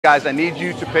Guys, I need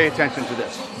you to pay attention to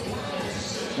this.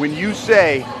 When you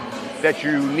say that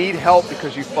you need help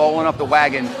because you've fallen off the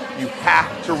wagon, you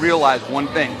have to realize one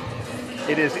thing.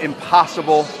 It is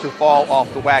impossible to fall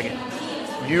off the wagon.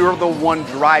 You're the one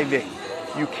driving.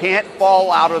 You can't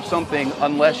fall out of something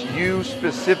unless you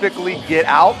specifically get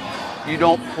out. You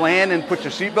don't plan and put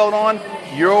your seatbelt on.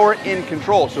 You're in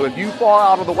control. So if you fall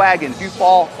out of the wagon, if you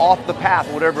fall off the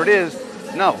path, whatever it is,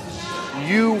 no.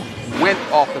 You went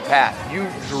off the path. You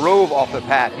drove off the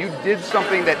path. You did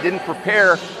something that didn't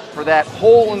prepare for that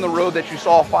hole in the road that you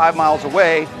saw 5 miles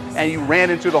away, and you ran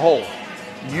into the hole.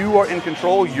 You are in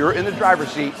control. You're in the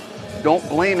driver's seat. Don't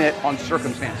blame it on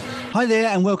circumstances. Hi there,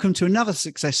 and welcome to another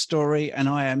success story. And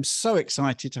I am so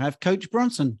excited to have Coach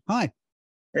Bronson. Hi.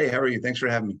 Hey, how are you? Thanks for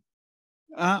having me.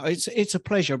 It's a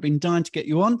pleasure. I've been dying to get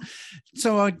you on.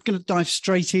 So I'm going to dive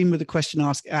straight in with a question I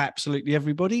ask absolutely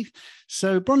everybody.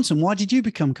 So Bronson, why did you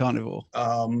become carnivore?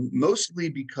 Mostly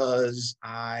because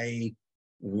I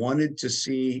wanted to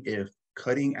see if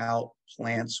cutting out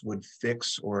plants would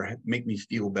fix or make me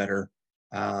feel better.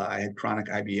 I had chronic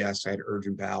IBS, I had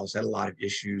urgent bowels, had a lot of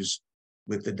issues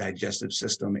with the digestive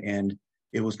system. And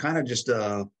it was kind of just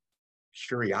a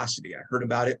curiosity. I heard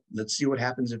about it. Let's see what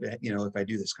happens if I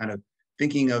do this, kind of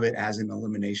thinking of it as an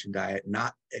elimination diet,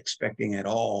 not expecting at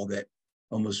all that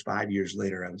almost 5 years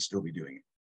later, I would still be doing it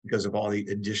because of all the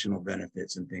additional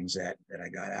benefits and things that I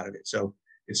got out of it. So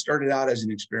it started out as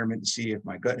an experiment to see if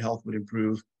my gut health would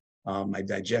improve, my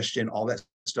digestion, all that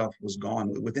stuff was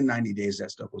gone. Within 90 days,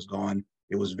 that stuff was gone.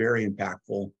 It was very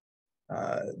impactful.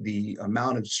 The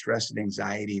amount of stress and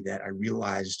anxiety that I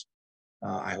realized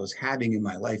I was having in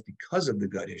my life because of the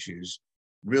gut issues,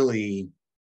 really,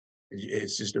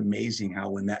 it's just amazing how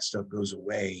when that stuff goes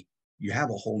away, you have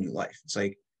a whole new life. It's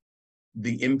like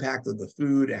the impact of the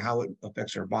food and how it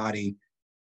affects our body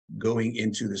going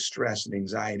into the stress and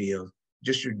anxiety of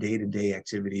just your day-to-day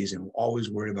activities and always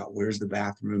worried about where's the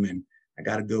bathroom and I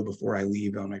got to go before I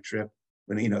leave on my trip.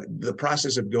 When, the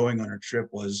process of going on our trip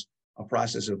was a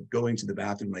process of going to the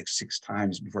bathroom like 6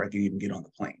 times before I could even get on the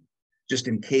plane, just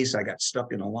in case I got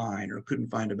stuck in a line or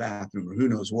couldn't find a bathroom or who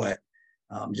knows what.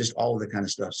 Just all of the kind of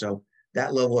stuff. So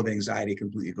that level of anxiety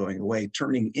completely going away,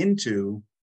 turning into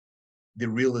the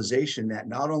realization that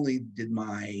not only did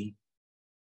my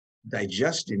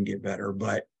digestion get better,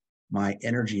 but my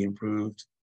energy improved,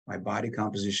 my body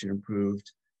composition improved,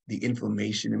 the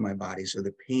inflammation in my body. So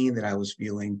the pain that I was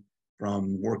feeling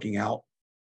from working out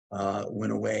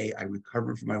went away. I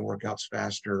recovered from my workouts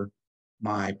faster.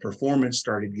 My performance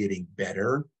started getting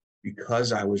better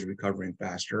because I was recovering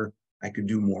faster. I could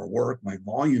do more work. My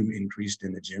volume increased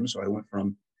in the gym. So I went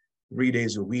from 3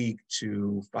 days a week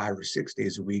to 5 or 6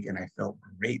 days a week. And I felt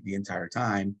great the entire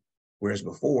time. Whereas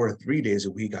before, 3 days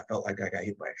a week, I felt like I got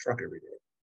hit by a truck every day.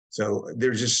 So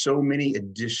there's just so many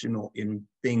additional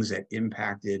things that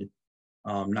impacted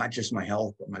not just my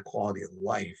health, but my quality of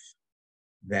life,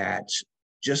 that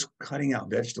just cutting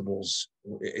out vegetables,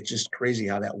 it's just crazy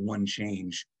how that one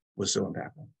change was so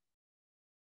impactful.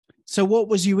 So what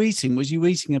was you eating? Was you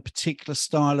eating a particular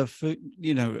style of food?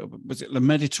 Was it the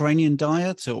Mediterranean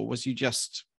diet or was you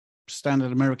just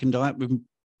standard American diet with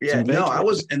Yeah, no, I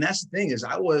was, and that's the thing is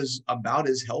I was about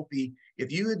as healthy.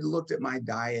 If you had looked at my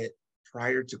diet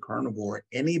prior to carnivore,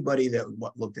 anybody that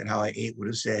looked at how I ate would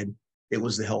have said it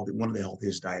was one of the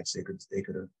healthiest diets they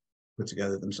could have put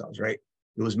together themselves, right?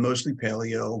 It was mostly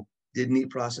paleo, didn't eat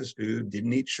processed food,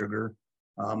 didn't eat sugar.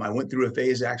 I went through a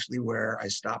phase actually where I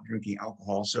stopped drinking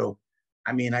alcohol. So,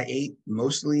 I ate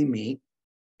mostly meat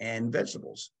and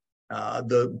vegetables.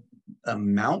 The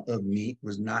amount of meat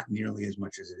was not nearly as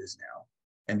much as it is now.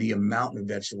 And the amount of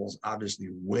vegetables, obviously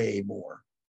way more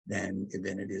than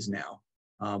it is now.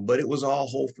 But it was all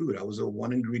whole food. I was a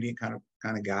one ingredient kind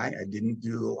of guy. I didn't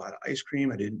do a lot of ice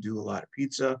cream. I didn't do a lot of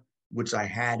pizza, which I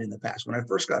had in the past. When I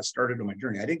first got started on my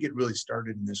journey, I didn't get really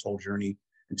started in this whole journey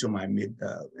until my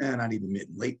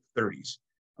late 30s.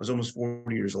 I was almost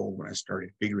 40 years old when I started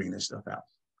figuring this stuff out.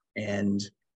 And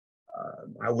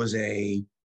I was a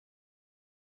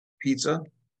pizza,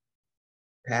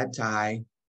 pad thai,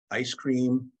 ice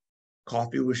cream,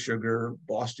 coffee with sugar,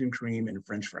 Boston cream, and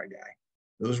French fry guy.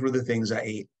 Those were the things I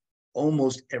ate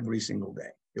almost every single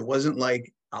day. It wasn't like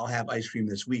I'll have ice cream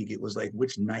this week. It was like,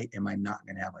 which night am I not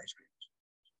going to have ice cream?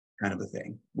 Kind of a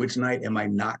thing. Which night am I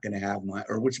not going to have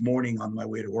which morning on my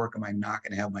way to work am I not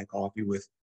going to have my coffee with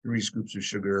 3 scoops of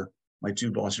sugar, my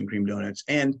 2 Boston cream donuts,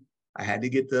 and I had to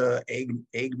get the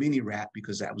egg mini wrap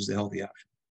because that was the healthy option.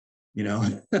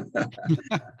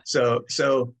 So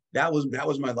that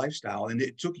was my lifestyle, and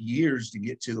it took years to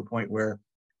get to the point where,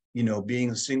 being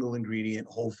a single ingredient,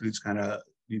 whole foods kind of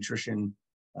nutrition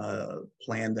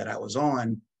plan that I was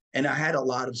on, And I had a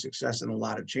lot of success and a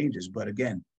lot of changes, but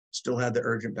again, still had the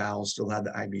urgent bowel, still had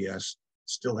the IBS,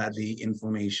 still had the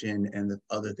inflammation and the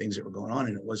other things that were going on.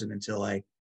 And it wasn't until I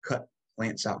cut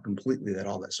plants out completely that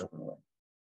all that stuff went away.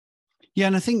 Yeah,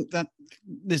 and I think that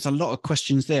there's a lot of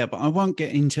questions there, but I won't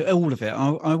get into all of it.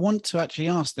 I want to actually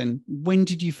ask then, when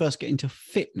did you first get into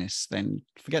fitness then?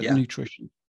 Forget the nutrition.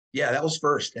 Yeah, that was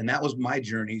first. And that was my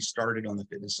journey started on the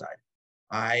fitness side.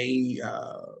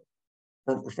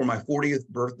 For my 40th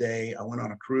birthday, I went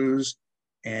on a cruise,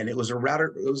 and it was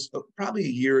probably a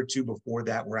year or two before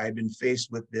that where I'd been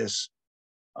faced with this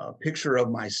picture of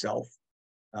myself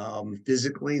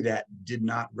physically that did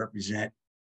not represent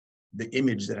the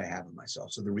image that I have of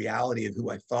myself. So the reality of who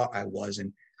I thought I was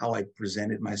and how I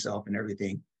presented myself and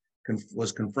everything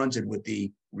was confronted with the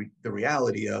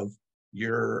reality of,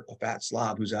 you're a fat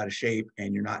slob who's out of shape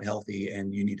and you're not healthy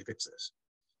and you need to fix this.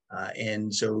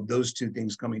 And so those two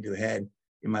things coming to a head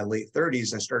in my late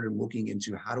 30s, I started looking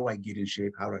into, how do I get in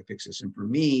shape? How do I fix this? And for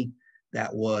me,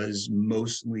 that was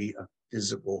mostly a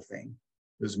physical thing.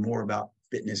 It was more about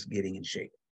fitness, getting in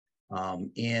shape.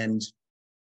 And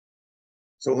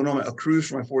so when on a cruise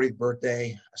for my 40th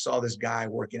birthday, I saw this guy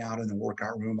working out in the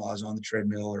workout room while I was on the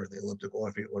treadmill or the elliptical,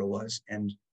 I forget what it was.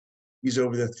 And he's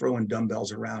over there throwing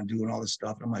dumbbells around, doing all this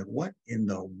stuff. And I'm like, what in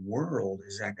the world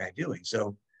is that guy doing?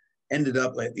 So ended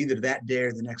up like either that day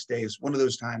or the next day. It's one of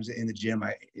those times in the gym,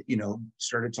 I,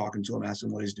 started talking to him, asked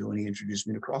him what he's doing. He introduced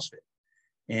me to CrossFit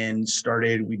and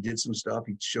we did some stuff.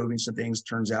 He showed me some things.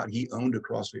 Turns out he owned a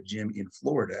CrossFit gym in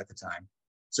Florida at the time.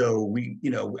 So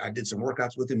I did some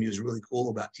workouts with him. He was really cool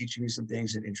about teaching me some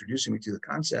things and introducing me to the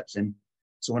concepts. And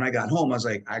so when I got home, I was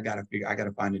like, I got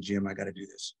to find a gym. I got to do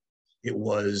this. It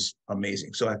was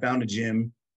amazing. So I found a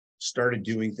gym, started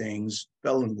doing things,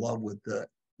 fell in love with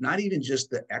not even just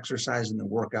the exercise and the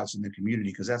workouts in the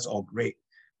community, because that's all great,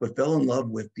 but fell in love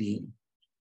with the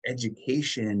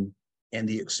education and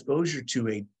the exposure to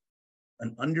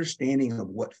an understanding of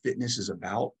what fitness is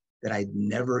about that I'd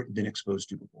never been exposed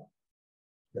to before.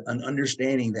 An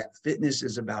understanding that fitness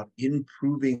is about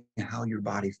improving how your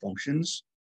body functions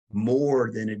more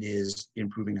than it is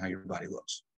improving how your body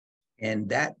looks. And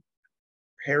that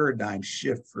paradigm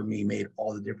shift for me made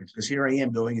all the difference, because here I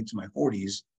am going into my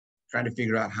 40s, trying to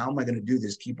figure out, how am I going to do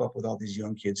this, keep up with all these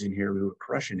young kids in here who are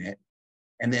crushing it,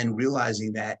 and then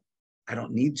realizing that I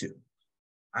don't need to.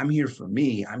 I'm here for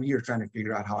me. I'm here trying to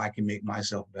figure out how I can make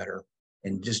myself better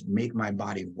and just make my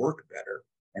body work better.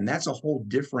 And that's a whole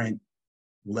different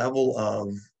level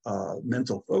of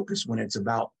mental focus when it's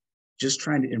about just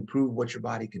trying to improve what your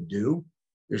body can do.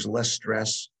 There's less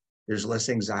stress. There's less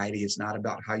anxiety. It's not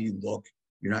about how you look.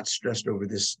 You're not stressed over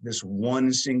this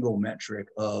one single metric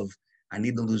of, I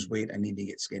need to lose weight, I need to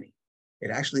get skinny.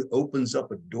 It actually opens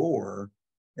up a door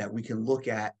that we can look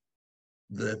at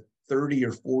the 30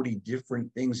 or 40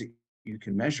 different things that you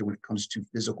can measure when it comes to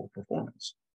physical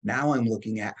performance. Now I'm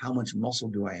looking at, how much muscle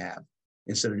do I have,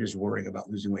 instead of just worrying about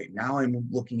losing weight. Now I'm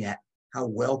looking at, how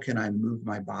well can I move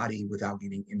my body without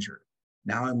getting injured?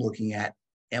 Now I'm looking at,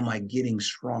 am I getting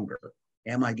stronger?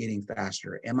 Am I getting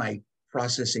faster? Am I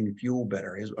processing fuel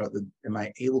better? Am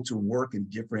I able to work in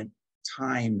different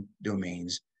time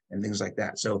domains and things like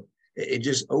that? So it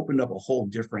just opened up a whole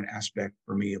different aspect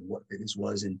for me of what fitness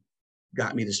was, and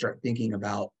got me to start thinking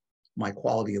about my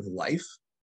quality of life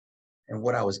and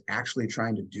what I was actually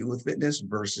trying to do with fitness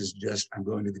versus just, I'm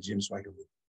going to the gym so I can move.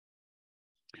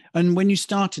 And when you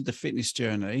started the fitness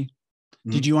journey,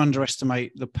 did you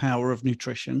underestimate the power of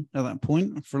nutrition at that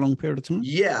point for a long period of time?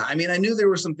 Yeah. I mean, I knew there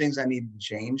were some things I needed to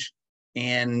change,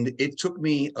 and it took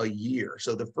me a year.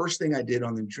 So the first thing I did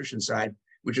on the nutrition side,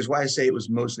 which is why I say it was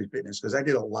mostly fitness, because I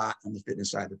did a lot on the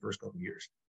fitness side the first couple of years.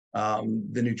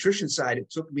 The nutrition side, it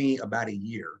took me about a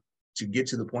year to get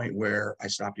to the point where I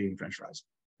stopped eating French fries.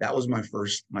 That was my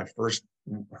first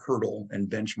hurdle and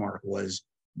benchmark, was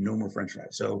no more French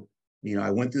fries. So,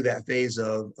 I went through that phase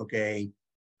of, okay,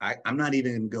 I'm not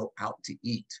even going to go out to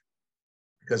eat,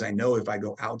 because I know if I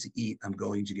go out to eat, I'm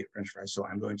going to get French fries. So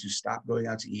I'm going to stop going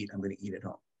out to eat. I'm going to eat at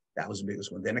home. That was the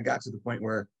biggest one. Then it got to the point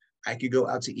where I could go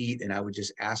out to eat and I would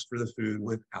just ask for the food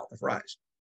without the fries.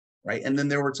 Right. And then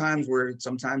there were times where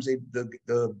sometimes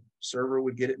the server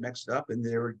would get it mixed up and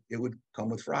it would come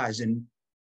with fries. And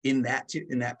in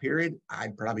that period,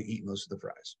 I'd probably eat most of the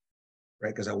fries,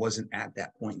 right? Because I wasn't at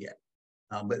that point yet.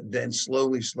 But then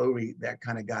slowly, that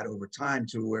kind of got over time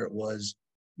to where it was,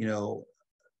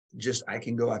 just, I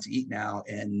can go out to eat now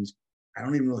and I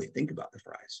don't even really think about the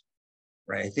fries,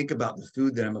 right? I think about the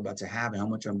food that I'm about to have and how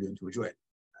much I'm going to enjoy it.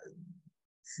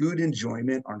 Food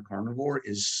enjoyment on carnivore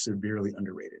is severely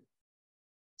underrated.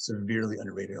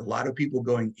 A lot of people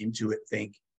going into it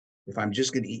think, if I'm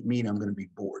just going to eat meat, I'm going to be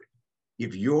bored.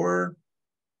 if you're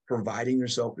providing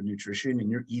yourself with nutrition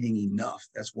and you're eating enough,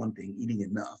 that's one thing, eating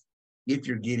enough. If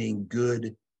you're getting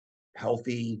good,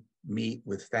 healthy meat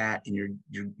with fat and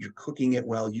you're cooking it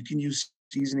well, you can use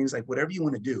seasonings, like whatever you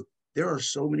want to do. There are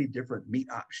so many different meat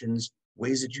options,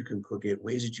 ways that you can cook it,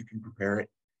 ways that you can prepare it.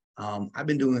 I've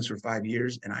been doing this for 5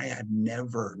 years, and I have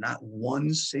never, not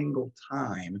one single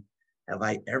time, have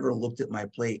I ever looked at my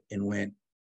plate and went,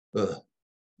 ugh,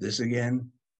 this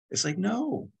again? It's like,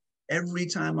 no. Every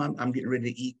time I'm getting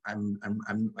ready to eat, I'm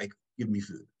like, give me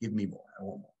food, give me more. I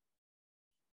want more.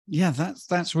 Yeah,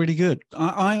 that's really good.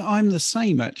 I'm the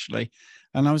same, actually,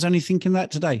 and I was only thinking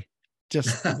that today.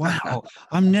 Just wow,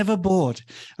 I'm never bored.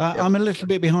 Yep. I'm a little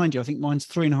bit behind you. I think mine's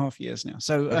 3.5 years now.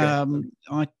 So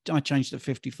Okay. I changed to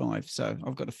 55. So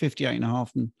I've got a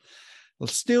 58.5 and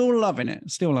still loving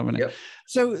it. Still loving it. Yep.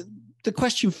 So the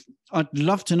question I'd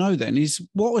love to know then is,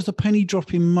 what was the penny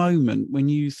dropping moment when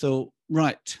you thought,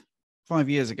 right, 5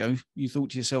 years ago, you thought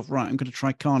to yourself, right, I'm going to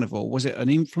try carnivore? Was it an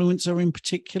influencer in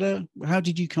particular? How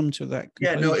did you come to that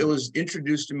conclusion? Yeah, no, it was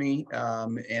introduced to me,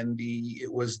 and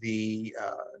it was the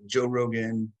Joe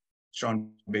Rogan,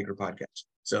 Sean Baker podcast.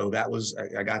 So that was,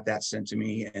 I got that sent to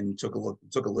me and took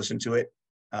a listen to it.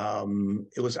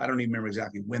 It was, I don't even remember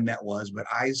exactly when that was, but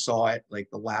I saw it like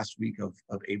the last week of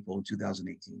April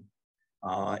 2018.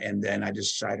 And then I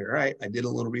just decided, all right, I did a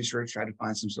little research, tried to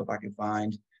find some stuff I could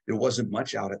find. There wasn't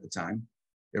much out at the time.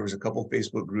 There was a couple of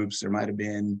Facebook groups. There might have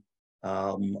been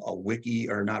a wiki,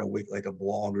 or not a wiki, like a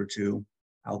blog or two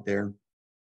out there.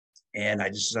 And I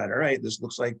just decided, all right, this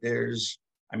looks like it's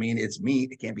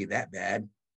meat. It can't be that bad.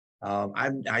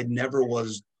 I never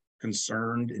was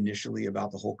concerned initially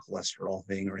about the whole cholesterol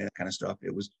thing or that kind of stuff.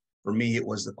 For me,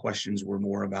 the questions were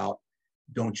more about,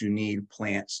 don't you need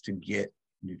plants to get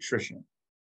nutrition?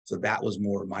 So that was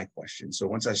more of my question. So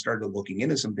once I started looking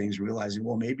into some things, realizing,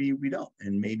 well, maybe we don't.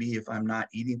 And maybe if I'm not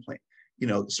eating plant,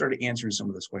 started answering some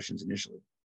of those questions initially.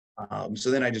 So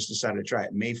then I just decided to try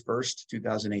it. May 1st,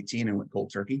 2018, I went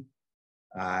cold turkey.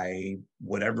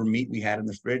 Whatever meat we had in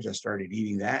the fridge, I started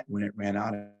eating that. When it ran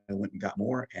out, I went and got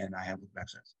more, and I haven't looked back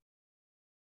since.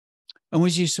 And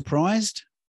was you surprised?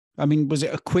 I mean, was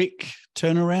it a quick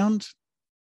turnaround?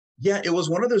 Yeah, it was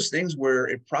one of those things where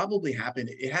it probably happened.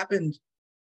 It happened,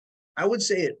 I would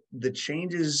say the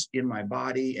changes in my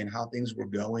body and how things were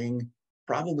going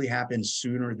probably happened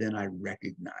sooner than I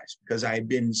recognized, because I had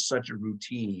been such a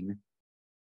routine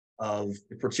of,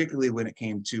 particularly when it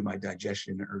came to my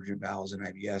digestion and urgent bowels and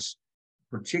IBS,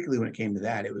 particularly when it came to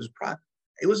that, it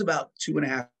was about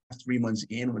 2.5, 3 months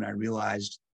in when I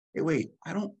realized, hey, wait,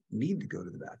 I don't need to go to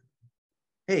the bathroom.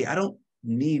 Hey, I don't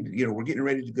need, we're getting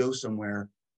ready to go somewhere.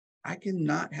 I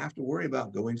cannot have to worry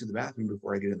about going to the bathroom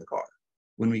before I get in the car.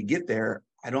 When we get there,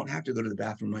 I don't have to go to the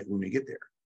bathroom right when we get there.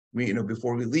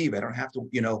 Before we leave, I don't have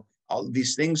to, all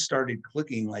these things started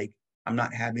clicking, like I'm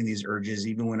not having these urges.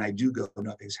 Even when I do go,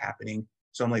 nothing's happening.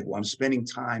 So I'm like, well, I'm spending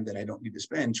time that I don't need to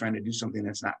spend trying to do something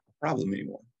that's not a problem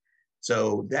anymore.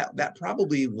 So that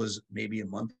probably was maybe a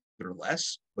month or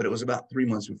less, but it was about 3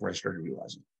 months before I started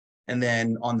realizing. And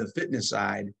then on the fitness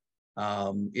side,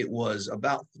 it was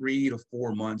about 3 to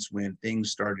 4 months when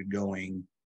things started going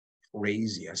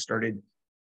crazy.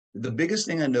 The biggest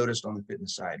thing I noticed on the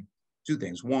fitness side, two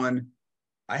things. One,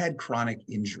 I had chronic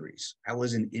injuries. I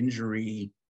was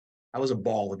a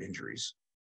ball of injuries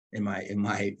in my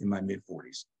mid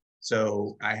 40s.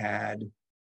 So I had,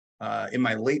 in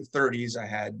my late 30s, I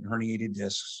had herniated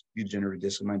discs, degenerative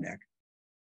disc in my neck.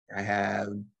 I had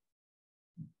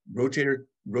rotator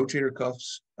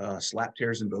cuffs, slap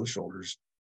tears in both shoulders.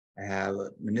 I have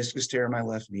a meniscus tear in my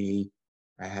left knee.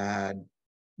 I had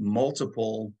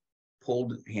multiple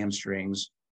pulled hamstrings,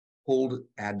 pulled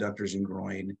adductors and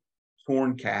groin,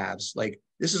 torn calves. Like,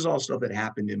 this is all stuff that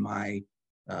happened in my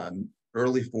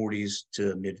early 40s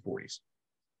to mid 40s.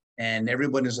 And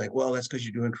everyone is like, well, that's because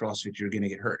you're doing CrossFit, you're going to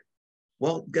get hurt.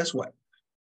 Well, guess what?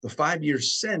 The 5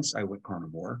 years since I went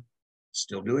carnivore,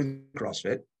 still doing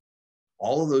CrossFit,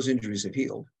 all of those injuries have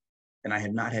healed, and I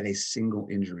have not had a single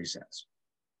injury since.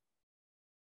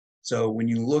 So when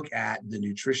you look at the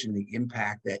nutrition, the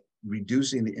impact that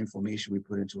reducing the inflammation we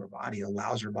put into our body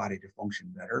allows our body to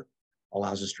function better,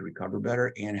 allows us to recover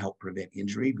better, and help prevent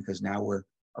injury, because now our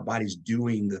body's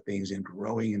doing the things and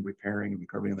growing and repairing and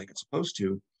recovering like it's supposed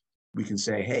to. We can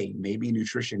say, hey, maybe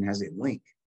nutrition has a link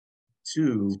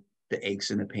to the aches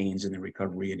and the pains and the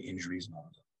recovery and injuries and all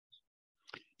of that.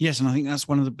 Yes, and I think that's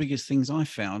one of the biggest things I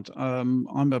found.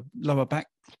 I'm a lower back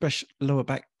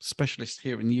specialist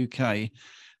here in the UK,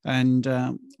 and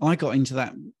I got into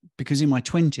that because in my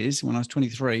 20s, when I was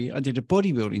 23, I did a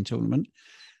bodybuilding tournament.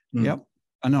 Yep.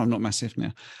 I know I'm not massive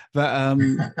now, but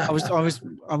I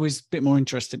was a bit more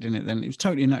interested in it then. It was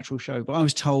totally a natural show, but I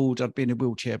was told I'd be in a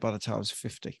wheelchair by the time I was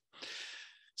 50.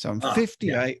 So I'm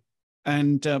 58,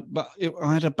 and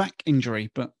I had a back injury,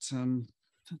 but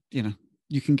you know,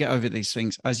 you can get over these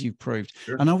things, as you've proved.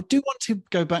 Sure. And I do want to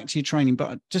go back to your training,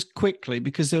 but just quickly,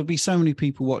 because there'll be so many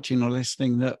people watching or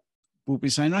listening that will be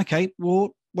saying, okay,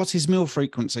 well, what's his meal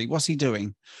frequency? What's he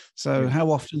doing? So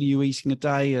how often are you eating a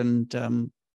day? And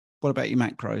what about your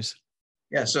macros?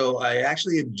 Yeah, so I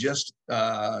actually have just,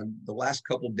 the last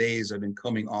couple of days, I've been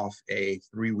coming off a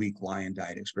 3-week lion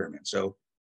diet experiment. So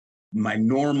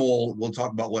we'll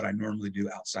talk about what I normally do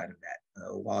outside of that.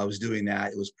 While I was doing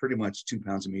that, it was pretty much 2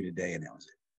 pounds of meat a day, and that was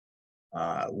it.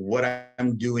 What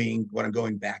I'm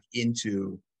going back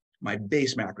into my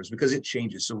base macros, because it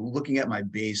changes. So looking at my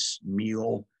base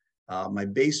meal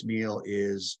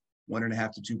is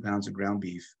 1.5 to 2 pounds of ground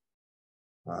beef,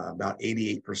 about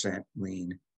 88%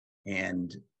 lean,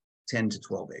 and 10 to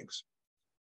 12 eggs.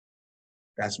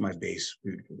 That's my base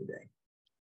food for the day.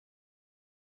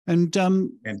 And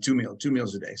two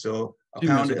meals a day. So a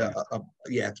pound,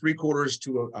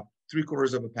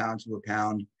 3/4 of a pound to a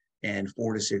pound, and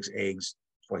 4 to 6 eggs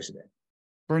twice a day.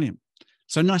 Brilliant.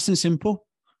 So nice and simple.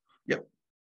 Yep.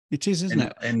 It is, isn't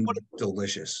it? And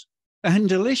delicious. And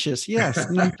delicious, yes.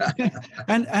 No,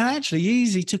 and actually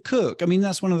easy to cook. I mean,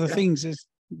 that's one of the things, is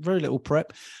very little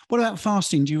prep. What about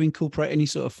fasting? Do you incorporate any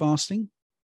sort of fasting?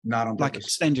 Not on purpose. Like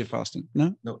extended fasting?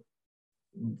 No? No.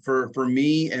 For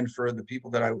me and for the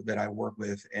people that I work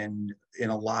with, and in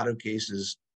a lot of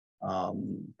cases,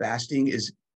 fasting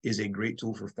is a great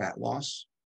tool for fat loss.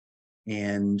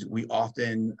 And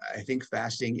I think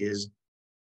fasting is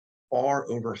far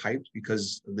overhyped,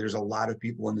 because there's a lot of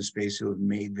people in the space who have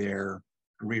made their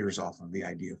careers off of the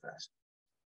idea of fasting.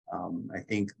 I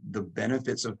think the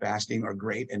benefits of fasting are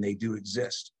great, and they do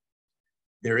exist.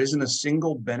 There isn't a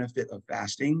single benefit of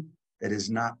fasting that is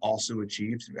not also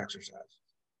achieved through exercise.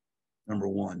 Number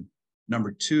one.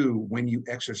 Number two, when you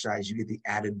exercise, you get the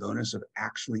added bonus of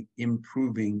actually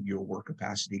improving your work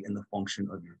capacity and the function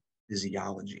of your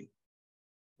physiology,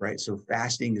 right? So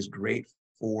fasting is great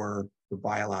for the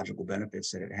biological benefits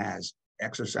that it has.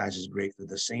 Exercise is great for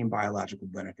the same biological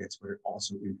benefits, but it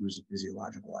also improves the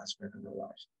physiological aspect of our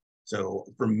lives. So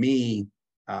for me,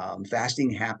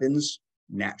 fasting happens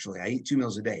naturally. I eat 2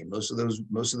 meals a day. Most of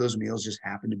those meals just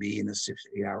happen to be in a 6 to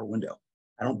 8 hour window.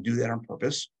 I don't do that on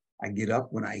purpose. I get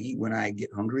up when I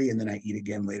get hungry, and then I eat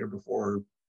again later before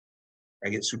I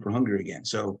get super hungry again.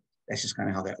 So that's just kind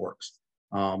of how that works.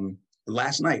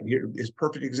 Last night, here is a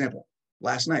perfect example.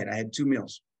 Last night, I had 2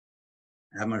 meals.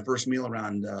 I had my first meal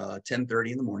around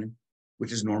 10:30 in the morning,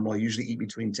 which is normal. I usually eat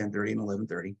between 10:30 and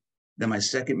 11:30. Then my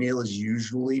second meal is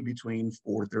usually between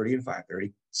 4:30 and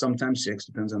 5:30, sometimes 6,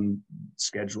 depends on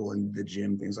schedule and the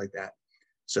gym, things like that.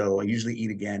 So I usually eat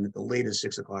again at the latest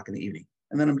 6 o'clock in the evening,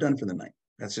 and then I'm done for the night.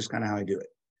 That's just kind of how I do it.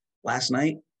 Last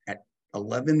night at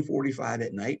 11:45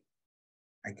 at night,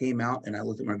 I came out and I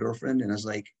looked at my girlfriend and I was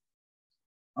like,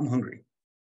 I'm hungry.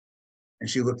 And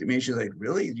she looked at me and she's like,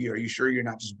 really? Are you sure you're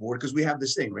not just bored? Because we have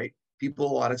this thing, right? People,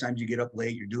 a lot of times you get up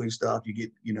late, you're doing stuff,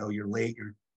 you're late,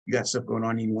 you got stuff going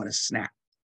on, and you want a snack.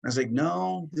 And I was like,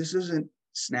 no, this isn't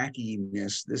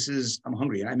snackiness. I'm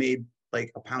hungry. And I made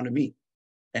like a pound of meat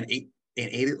and ate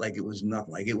it like it was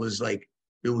nothing. Like it was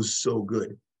so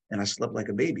good. And I slept like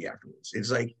a baby afterwards.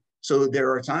 It's like, so there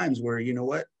are times where, you know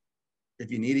what, if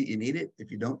you need it, you need it.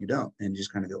 If you don't, you don't, and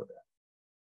just kind of go with that.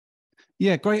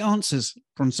 Yeah, great answers,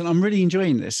 Bronson. I'm really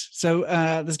enjoying this. So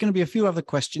there's going to be a few other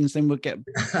questions, then we'll get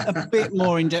a bit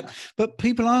more in depth. But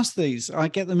people ask these. I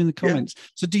get them in the comments. Yeah.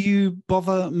 So do you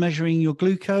bother measuring your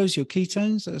glucose, your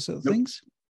ketones, those sort of things?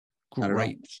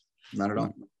 Great. Not at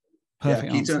all.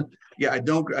 Perfect answer. Yeah, I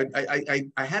don't.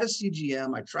 I had a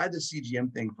CGM. I tried the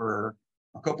CGM thing for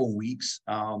a couple of weeks,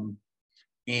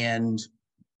 and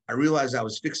I realized I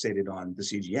was fixated on the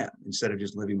CGM instead of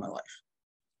just living my life.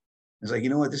 It's like, you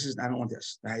know what, I don't want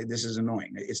this. This is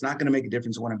annoying. It's not going to make a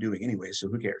difference in what I'm doing anyway, so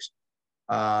who cares?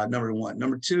 Number one.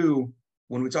 Number two,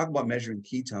 when we talk about measuring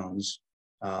ketones,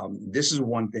 this is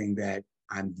one thing that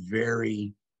I'm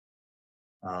very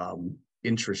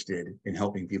interested in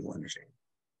helping people understand.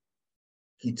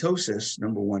 Ketosis,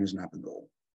 number one, is not the goal.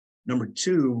 Number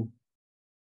two,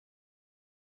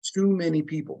 too many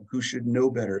people who should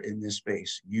know better in this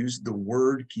space use the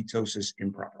word ketosis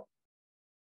improperly.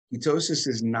 Ketosis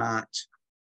is not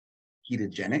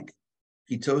ketogenic.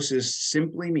 Ketosis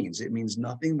simply means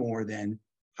nothing more than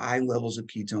high levels of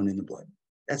ketone in the blood.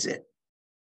 That's it.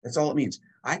 That's all it means.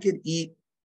 I could eat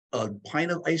a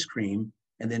pint of ice cream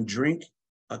and then drink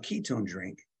a ketone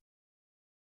drink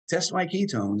test my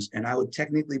ketones, and I would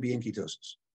technically be in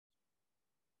ketosis.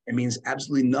 It means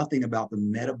absolutely nothing about the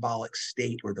metabolic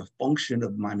state or the function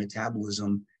of my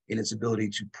metabolism in its ability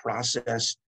to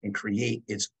process and create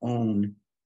its own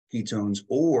ketones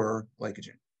or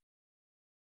glycogen.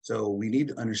 So we need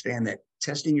to understand that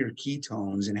testing your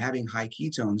ketones and having high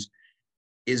ketones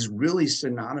is really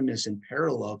synonymous and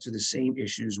parallel to the same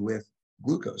issues with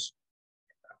glucose.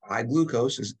 High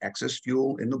glucose is excess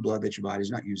fuel in the blood that your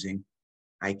body's not using.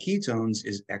 High ketones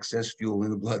is excess fuel in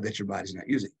the blood that your body's not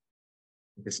using.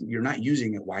 If you're not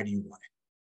using it, why do you want it?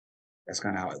 That's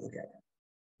kind of how I look at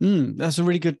it. That's a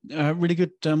really good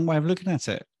way of looking at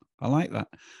it. I like that.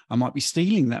 I might be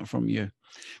stealing that from you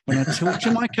when I talk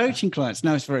to my coaching clients.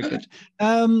 No, it's very good.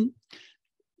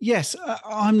 Yes,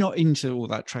 I'm not into all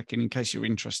that tracking, in case you're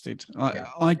interested.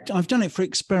 I've done it for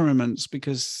experiments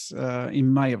because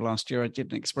in May of last year, I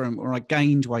did an experiment where I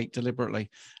gained weight deliberately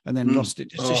and then lost it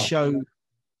just to show.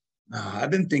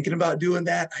 I've been thinking about doing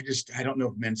that. I don't know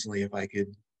if mentally if I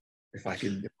could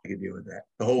deal with that.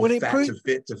 The whole fat to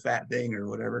fit to fat thing or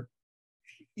whatever.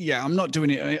 Yeah, I'm not doing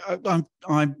it.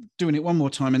 I'm doing it one more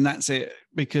time and that's it,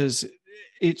 because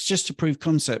it's just to prove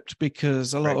concept,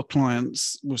 because a lot of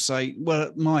clients will say, well,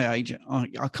 at my age,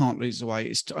 I can't lose the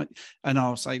weight. And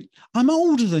I'll say, I'm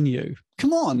older than you.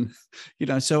 Come on.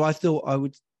 So I thought I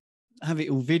would have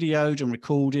it all videoed and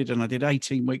recorded. And I did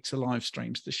 18 weeks of live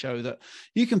streams to show that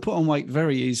you can put on weight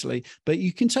very easily, but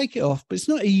you can take it off. But it's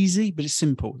not easy, but it's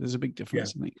simple. There's a big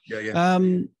difference, I think. Yeah.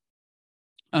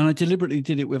 And I deliberately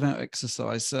did it without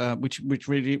exercise, which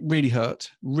really, really hurt.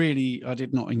 Really, I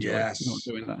did not enjoy not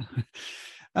doing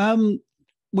that.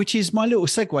 Which is my little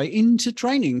segue into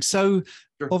training. So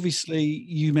obviously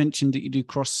you mentioned that you do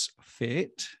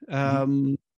CrossFit.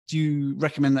 Do you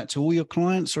recommend that to all your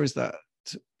clients, or is that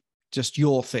just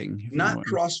your thing? Not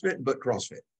CrossFit, but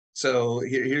CrossFit. So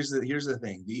here's the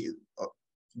thing.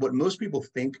 What most people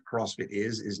think CrossFit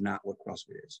is not what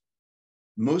CrossFit is.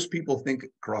 Most people think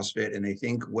CrossFit and they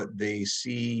think what they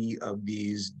see of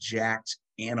these jacked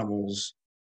animals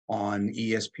on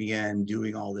ESPN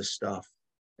doing all this stuff.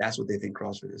 That's what they think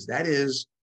CrossFit is. That is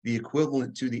the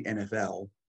equivalent to the NFL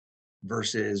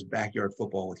versus backyard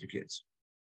football with your kids.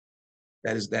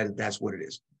 That's what it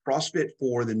is. CrossFit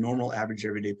for the normal, average,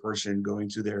 everyday person going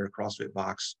to their CrossFit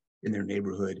box in their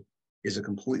neighborhood is a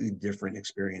completely different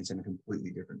experience and a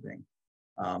completely different thing.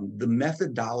 The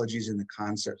methodologies and the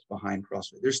concepts behind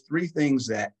CrossFit. There's three things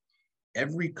that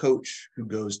every coach who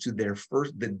goes to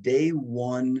the day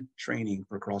one training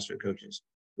for CrossFit coaches,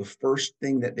 the first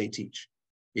thing that they teach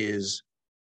is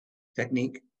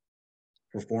technique,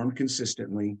 perform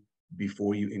consistently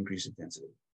before you increase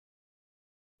intensity.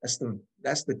 That's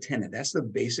the tenet. That's the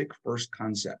basic first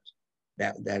concept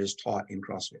that is taught in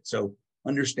CrossFit. So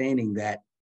understanding that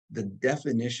the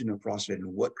definition of CrossFit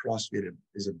and what CrossFit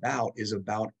is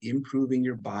about improving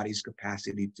your body's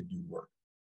capacity to do work.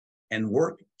 And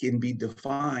work can be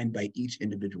defined by each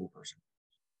individual person.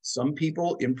 Some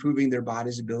people, improving their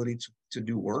body's ability to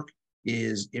do work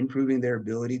is improving their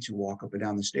ability to walk up and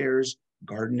down the stairs,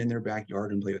 garden in their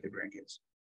backyard, and play with their grandkids.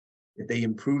 If they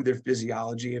improve their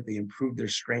physiology, if they improve their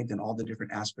strength and all the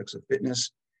different aspects of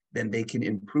fitness, then they can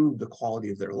improve the quality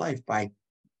of their life by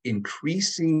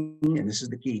increasing, and this is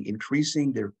the key,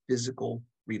 increasing their physical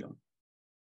freedom.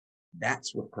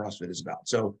 That's what CrossFit is about.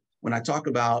 So when I talk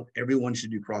about everyone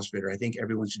should do CrossFit, or I think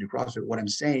everyone should do CrossFit, what I'm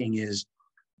saying is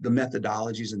the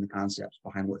methodologies and the concepts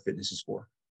behind what fitness is for.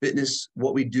 Fitness,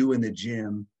 what we do in the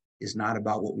gym is not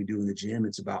about what we do in the gym.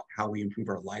 It's about how we improve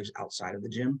our lives outside of the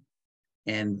gym.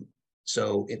 And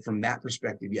so from that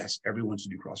perspective, yes, everyone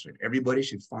should do CrossFit. Everybody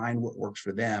should find what works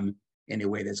for them in a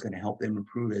way that's going to help them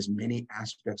improve as many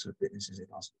aspects of fitness as they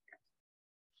possibly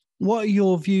can. What are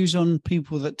your views on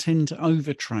people that tend to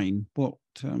overtrain?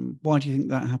 Why do you think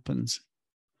that happens?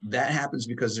 That happens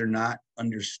because they're not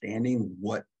understanding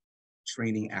what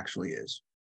training actually is,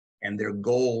 and their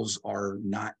goals are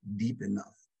not deep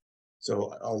enough.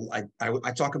 So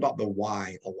I talk about the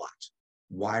why a lot.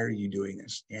 Why are you doing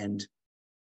this? And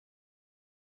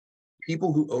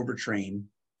people who overtrain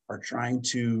are trying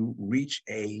to reach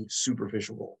a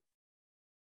superficial goal.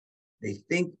 They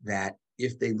think that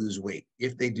if they lose weight,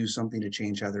 if they do something to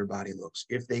change how their body looks,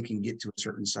 if they can get to a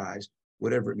certain size,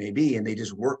 whatever it may be, and they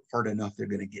just work hard enough, they're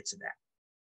going to get to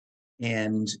that.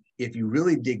 And if you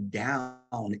really dig down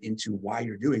into why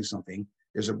you're doing something,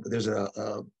 there's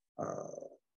a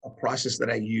process that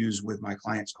I use with my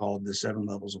clients called the 7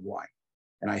 levels of why.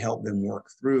 And I help them work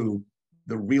through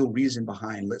the real reason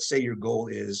behind, let's say your goal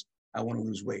is, I want to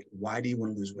lose weight. Why do you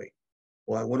want to lose weight?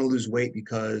 Well, I want to lose weight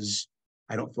because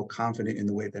I don't feel confident in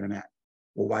the weight that I'm at.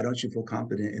 Well, why don't you feel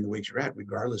confident in the weight you're at,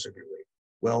 regardless of your weight?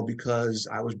 Well, because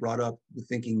I was brought up with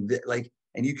thinking that, like,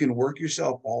 and you can work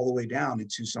yourself all the way down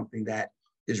into something that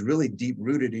is really deep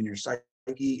rooted in your psyche,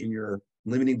 in your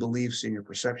limiting beliefs, in your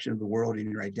perception of the world, in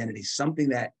your identity, something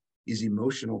that is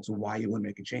emotional to why you want to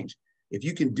make a change. If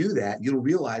you can do that, you'll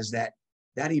realize that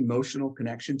that emotional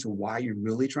connection to why you're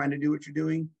really trying to do what you're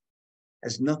doing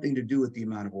has nothing to do with the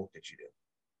amount of work that you do.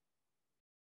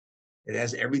 It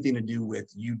has everything to do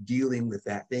with you dealing with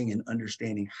that thing and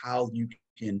understanding how you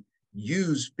can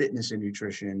use fitness and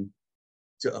nutrition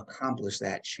to accomplish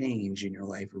that change in your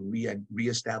life, or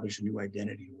reestablish a new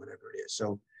identity, or whatever it is.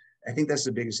 So I think that's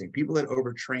the biggest thing. People that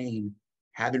overtrain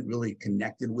haven't really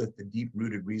connected with the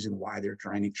deep-rooted reason why they're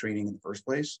training in the first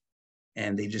place.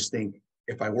 And they just think,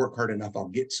 if I work hard enough, I'll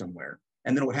get somewhere.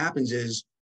 And then what happens is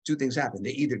two things happen.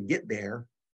 They either get there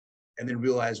and then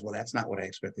realize, well, that's not what I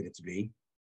expected it to be.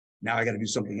 Now I got to do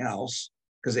something else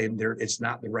because it's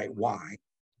not the right why.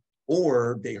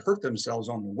 Or they hurt themselves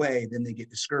on the way, then they get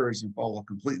discouraged and fall off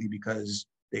completely because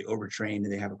they overtrained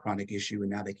and they have a chronic issue and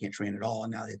now they can't train at all.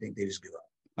 And now they think they just give up.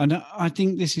 And I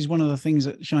think this is one of the things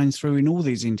that shines through in all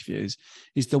these interviews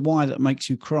is the why that makes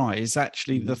you cry is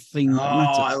actually the thing that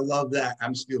matters. Oh, I love that.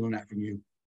 I'm stealing that from you.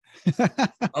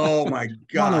 Oh my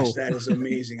gosh, that is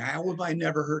amazing. How have I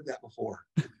never heard that before?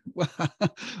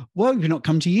 Well, you've not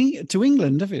come to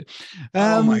England, have you?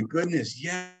 Oh my goodness,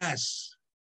 yes.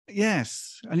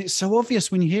 Yes, and it's so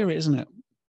obvious when you hear it, isn't it?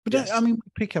 But yes. I mean, we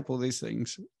pick up all these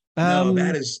things. No,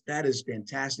 that is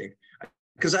fantastic.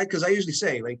 Because I usually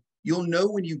say, like, you'll know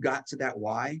when you got to that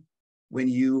why when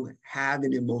you have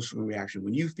an emotional reaction,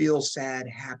 when you feel sad,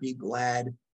 happy, glad,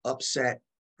 upset,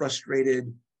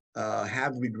 frustrated,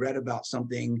 have regret about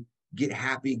something, get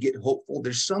happy, get hopeful.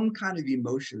 There's some kind of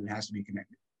emotion that has to be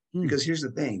connected. Because here's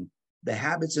the thing, the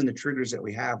habits and the triggers that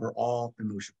we have are all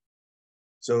emotional.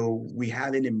 So we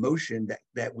have an emotion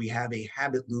that we have a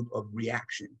habit loop of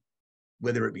reaction,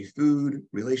 whether it be food,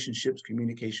 relationships,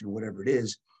 communication, whatever it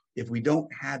is. If we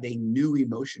don't have a new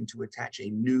emotion to attach a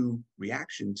new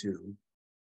reaction to,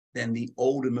 then the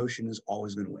old emotion is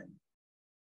always going to win.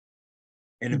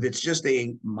 And if it's just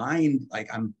a mind,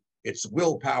 it's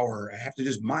willpower, I have to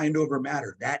just mind over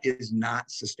matter, that is not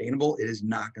sustainable. It is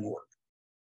not going to work,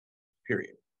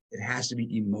 period. It has to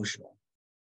be emotional.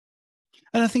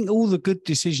 And I think all the good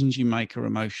decisions you make are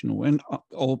emotional, and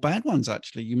or bad ones,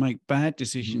 actually. You make bad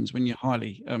decisions when you're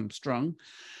highly strung.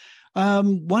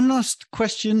 One last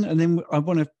question, and then I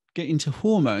want to get into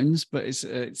hormones, but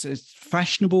it's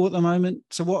fashionable at the moment.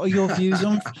 So what are your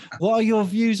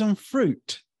views on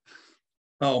fruit?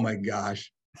 Oh my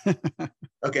gosh.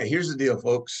 Okay, here's the deal,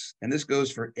 folks. And this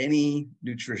goes for any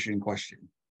nutrition question.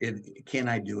 Can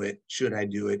I do it? Should I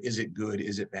do it? Is it good?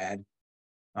 Is it bad?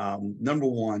 Number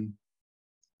one,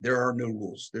 there are no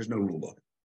rules. There's no rule book.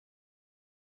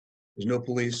 There's no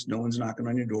police. No one's knocking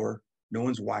on your door. No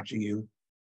one's watching you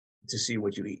to see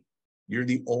what you eat. You're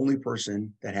the only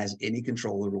person that has any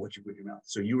control over what you put in your mouth.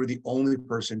 So you are the only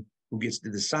person who gets to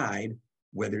decide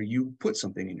whether you put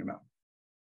something in your mouth.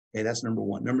 Okay, that's number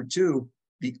one. Number two,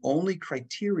 the only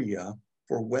criteria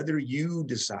for whether you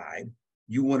decide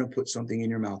you want to put something in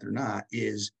your mouth or not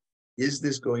is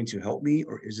this going to help me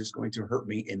or is this going to hurt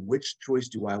me? And which choice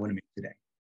do I want to make today?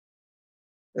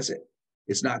 That's it.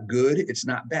 It's not good. It's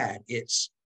not bad.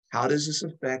 It's how does this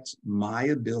affect my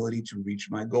ability to reach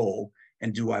my goal?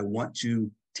 And do I want to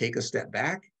take a step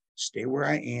back, stay where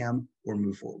I am, or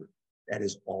move forward? That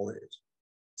is all it is.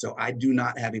 So I do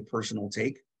not have a personal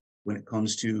take when it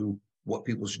comes to what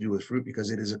people should do with fruit because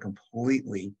it is a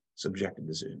completely subjective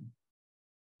decision.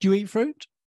 Do you eat fruit?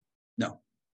 No.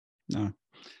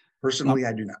 Personally,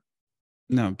 I do not.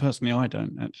 No, personally, I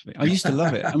don't actually. I used to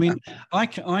love it. I mean,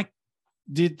 I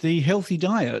did the healthy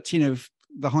diet,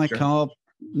 the high carb,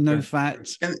 no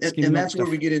fats. And that's where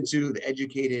we get into the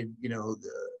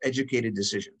educated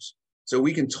decisions. So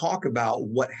we can talk about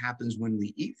what happens when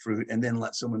we eat fruit and then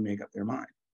let someone make up their mind.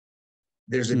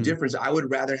 There's a difference. I would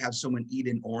rather have someone eat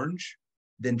an orange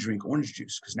than drink orange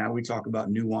juice because now we talk about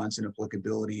nuance and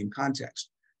applicability and context.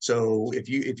 So if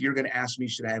you're going to ask me,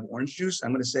 should I have orange juice?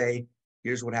 I'm going to say,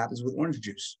 here's what happens with orange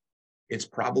juice. It's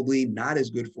probably not as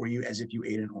good for you as if you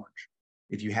ate an orange.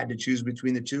 If you had to choose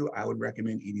between the two, I would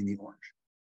recommend eating the orange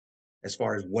as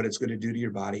far as what it's going to do to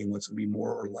your body and what's going to be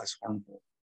more or less harmful.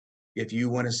 If you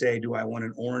want to say, do I want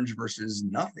an orange versus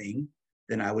nothing?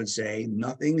 Then I would say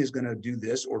nothing is going to do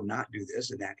this or not do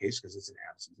this in that case, because it's an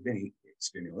absence of any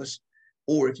stimulus.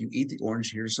 Or if you eat the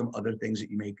orange, here's some other things that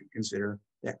you may consider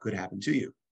that could happen to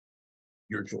you.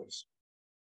 Your choice.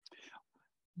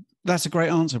 That's a great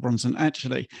answer, Bronson.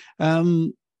 Actually, I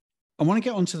want to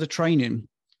get onto the training.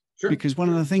 Sure. Because one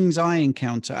of the things I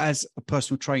encounter as a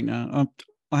personal trainer,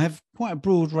 I have quite a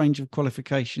broad range of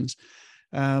qualifications.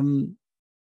 One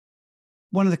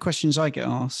of the questions I get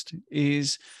asked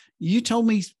is, you told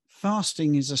me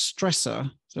fasting is a stressor,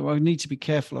 so I need to be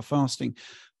careful of fasting,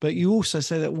 but you also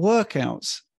say that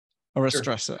workouts are a Sure.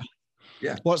 stressor.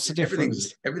 Yeah. What's the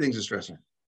difference? Everything's a stressor.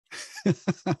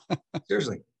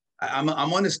 Seriously. I'm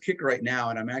on this kick right now,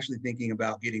 and I'm actually thinking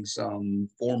about getting some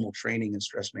formal training in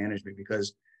stress management,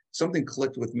 because something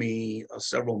clicked with me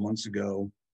several months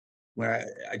ago, where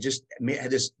I just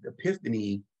had this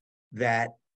epiphany that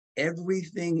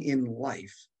everything in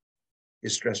life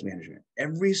is stress management.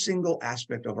 Every single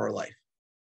aspect of our life,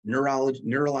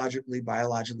 neurologically,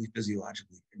 biologically,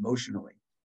 physiologically, emotionally,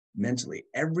 mentally,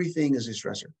 everything is a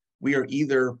stressor. We are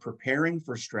either preparing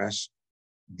for stress,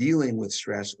 dealing with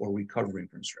stress, or recovering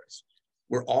from stress.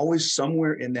 We're always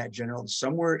somewhere in that general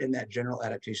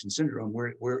adaptation syndrome.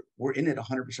 We're in it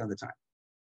 100% of the time.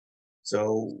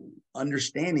 So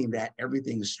understanding that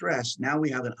everything is stress, now we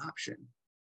have an option.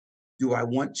 Do I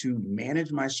want to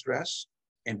manage my stress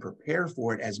and prepare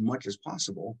for it as much as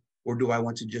possible, or do I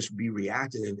want to just be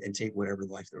reactive and take whatever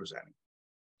life throws at me?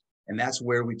 And that's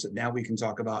where now we can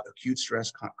talk about acute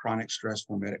stress, chronic stress,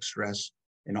 hormetic stress,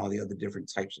 and all the other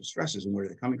different types of stresses and where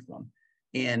they're coming from.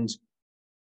 And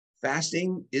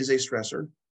fasting is a stressor,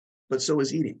 but so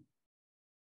is eating.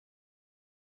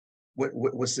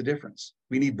 What's the difference?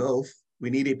 We need both. We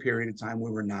need a period of time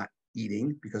where we're not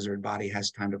eating because our body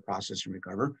has time to process and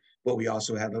recover, but we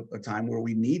also have a time where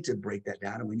we need to break that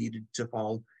down, and we need to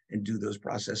follow and do those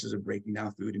processes of breaking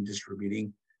down food and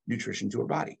distributing nutrition to our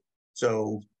body.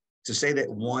 So to say that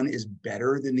one is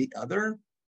better than the other,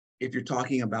 if you're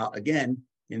talking about, again,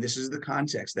 and this is the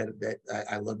context that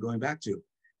I love going back to,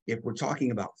 if we're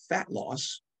talking about fat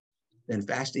loss, then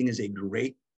fasting is a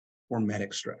great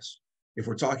hormetic stress. If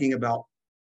we're talking about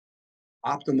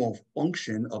optimal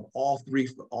function of all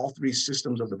three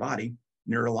systems of the body,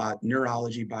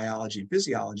 neurology, biology, and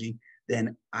physiology,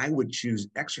 then I would choose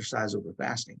exercise over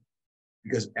fasting,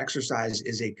 because exercise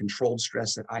is a controlled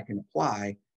stress that I can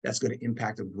apply that's going to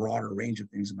impact a broader range of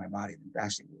things in my body than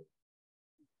fasting would.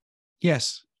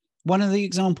 Yes. One of the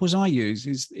examples I use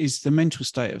is the mental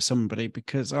state of somebody,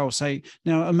 because I'll say,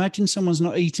 now imagine someone's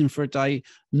not eating for a day,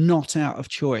 not out of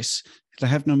choice. They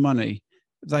have no money.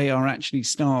 They are actually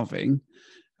starving,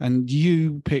 and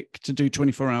you pick to do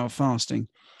 24-hour fasting.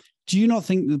 Do you not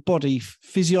think the body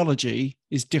physiology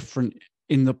is different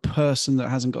in the person that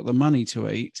hasn't got the money to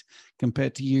eat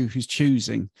compared to you who's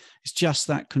choosing? It's just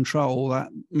that control that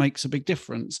makes a big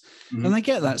difference. Mm-hmm. And they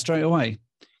get that straight away,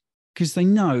 because they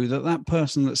know that that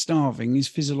person that's starving is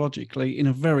physiologically in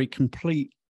a very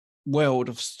complete world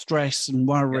of stress and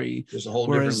worry. Yeah, there's a whole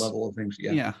different level of things.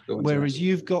 Yeah. Whereas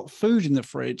you've got food in the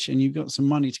fridge and you've got some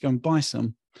money to go and buy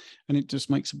some, and it just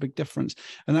makes a big difference.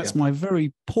 And that's my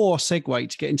very poor segue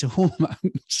to get into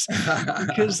hormones,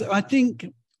 because I think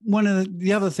one of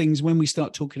the other things when we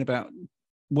start talking about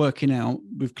working out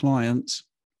with clients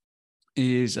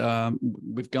is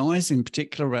with guys in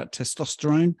particular about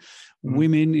testosterone,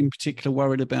 women in particular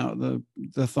worried about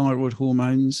the thyroid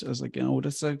hormones as they get older.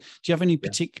 So do you have any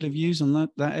particular views on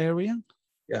that area?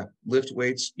 Yeah. Lift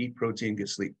weights, eat protein, get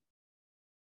sleep.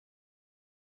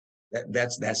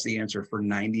 That's the answer for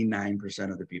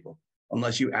 99% of the people,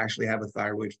 unless you actually have a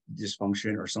thyroid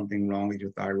dysfunction or something wrong with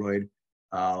your thyroid,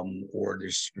 or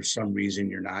there's for some reason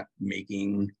you're not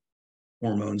making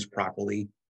hormones properly.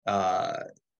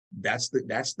 That's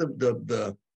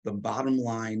the bottom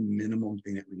line minimum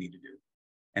thing that we need to do.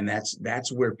 And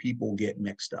that's where people get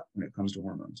mixed up when it comes to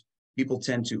hormones. People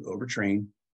tend to overtrain,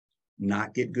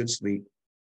 not get good sleep,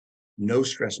 no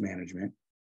stress management,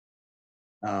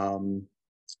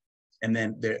 and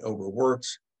then they're overworked.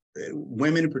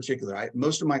 Women in particular,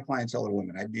 most of my clientele are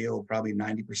women. I deal probably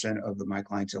 90% of my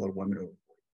clientele are women over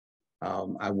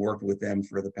 40. I worked with them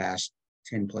for the past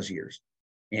 10 plus years.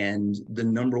 And the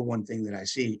number one thing that I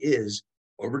see is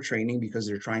overtraining, because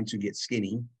they're trying to get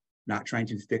skinny, not trying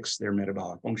to fix their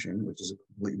metabolic function, which is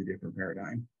a completely different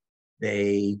paradigm.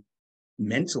 They're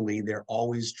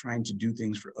always trying to do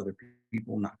things for other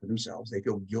people, not for themselves. They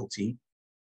feel guilty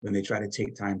when they try to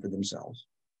take time for themselves.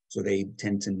 So they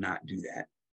tend to not do that.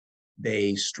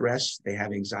 They stress, they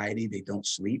have anxiety, they don't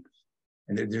sleep.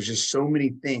 And there's just so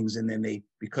many things. And then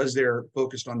because they're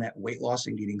focused on that weight loss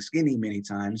and getting skinny many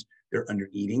times, they're under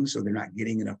eating. So they're not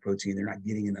getting enough protein. They're not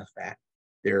getting enough fat.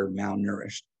 They're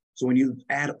malnourished. So when you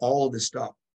add all of this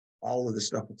stuff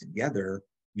together,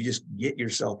 you just get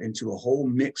yourself into a whole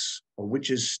mix, a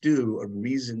witch's stew of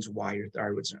reasons why your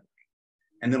thyroid's not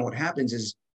working. And then what happens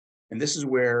is, and this is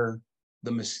where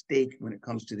the mistake when it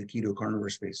comes to the keto carnivore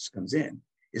space comes in,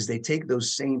 is they take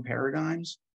those same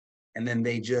paradigms and then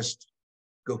they just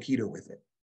go keto with it.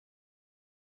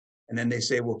 And then they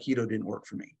say, well, keto didn't work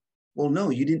for me. Well, no,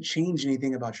 you didn't change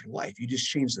anything about your life. You just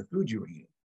changed the food you were eating.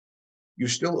 You're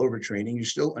still overtraining. You're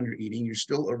still under eating. You're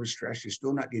still overstressed. You're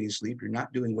still not getting sleep. You're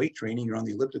not doing weight training. You're on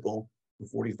the elliptical for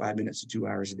 45 minutes to 2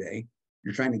 hours a day.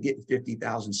 You're trying to get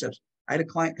 50,000 steps. I had a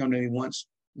client come to me once,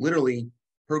 literally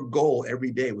her goal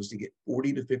every day was to get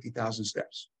 40 to 50,000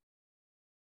 steps.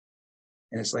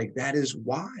 And it's like, that is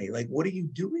why, like, what are you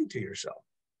doing to yourself?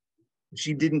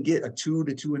 She didn't get a 2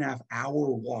 to 2.5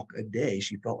 hour walk a day.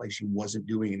 She felt like she wasn't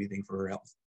doing anything for her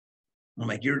health. I'm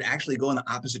like, you're actually going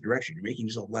the opposite direction. You're making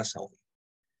yourself less healthy.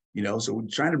 You know, so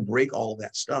trying to break all of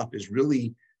that stuff is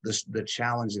really the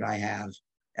challenge that I have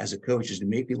as a coach, is to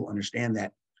make people understand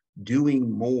that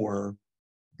doing more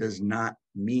does not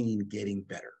mean getting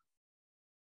better.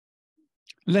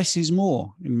 Less is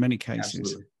more in many cases.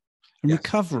 Absolutely. And Yes.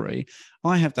 recovery,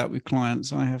 I have that with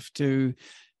clients. I have to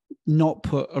not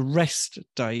put a rest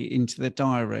day into their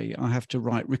diary. I have to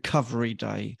write recovery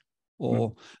day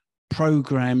or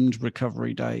programmed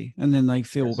recovery day, and then they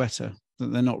feel Yes. better that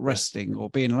they're not resting or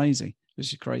being lazy,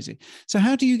 which is crazy. So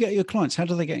how do you get your clients? How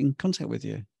do they get in contact with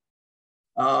you?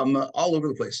 All over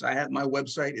the place. I have, my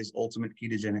website is Ultimate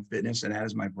Ketogenic Fitness, and that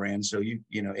is my brand. So you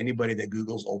know, anybody that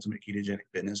Googles Ultimate Ketogenic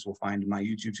Fitness will find my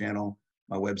YouTube channel,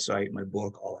 my website, my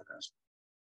book, all that kind of stuff.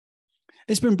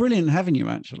 It's been brilliant having you,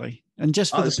 actually. And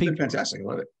just for the This has been people, fantastic. I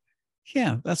love it.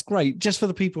 yeah, that's great. Just for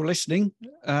the people listening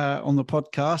on the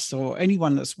podcast, or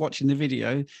anyone that's watching the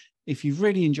video, if you've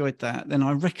really enjoyed that, then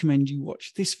I recommend you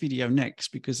watch this video next,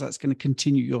 because that's going to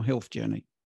continue your health journey.